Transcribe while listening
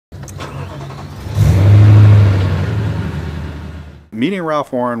meeting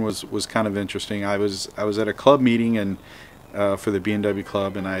Ralph Warren was kind of interesting. I was at a club meeting and for the BMW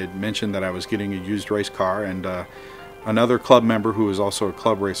Club, and I had mentioned that I was getting a used race car, and another club member who was also a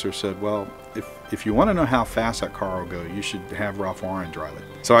club racer said, well, if you want to know how fast that car will go, you should have Ralph Warren drive it.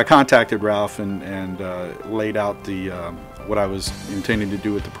 So I contacted Ralph and laid out the what I was intending to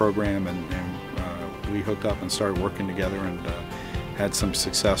do with the program, and we hooked up and started working together, and had some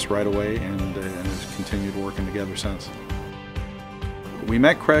success right away, and have continued working together since. We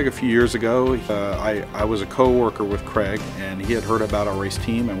met Craig a few years ago. I was a co-worker with Craig, and he had heard about our race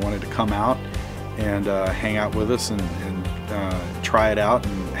team and wanted to come out and hang out with us and try it out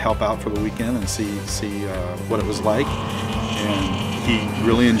and help out for the weekend and see what it was like. And he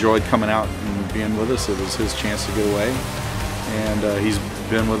really enjoyed coming out and being with us. It was his chance to get away, and he's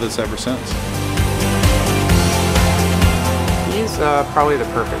been with us ever since. He's probably the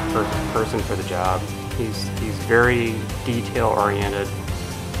perfect person for the job. He's very detail-oriented,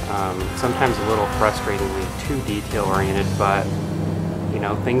 sometimes a little frustratingly too detail-oriented, but you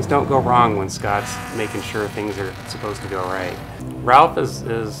know, things don't go wrong when Scott's making sure things are supposed to go right. Ralph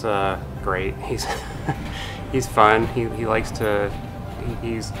is great. He's fun. He likes to.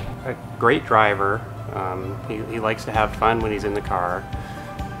 He's a great driver. He likes to have fun when he's in the car.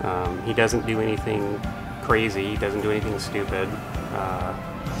 He doesn't do anything crazy. He doesn't do anything stupid.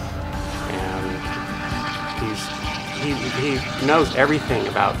 And he knows everything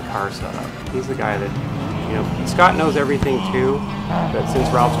about the car setup. He's the guy that, you know, Scott knows everything too, but since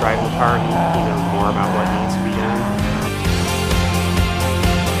Ralph's driving the car, he knows more about what needs to be done.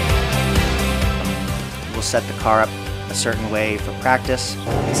 We'll set the car up a certain way for practice,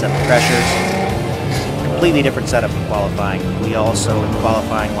 set the pressures. Completely different setup for qualifying. We also, in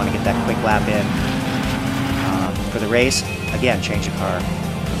qualifying, want to get that quick lap in. For the race, again, change the car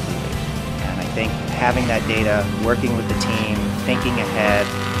completely. And I think having that data, working with the team, thinking ahead,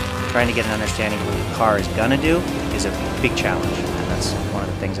 trying to get an understanding of what the car is going to do is a big challenge. And that's one of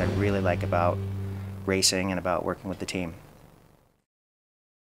the things I really like about racing and about working with the team.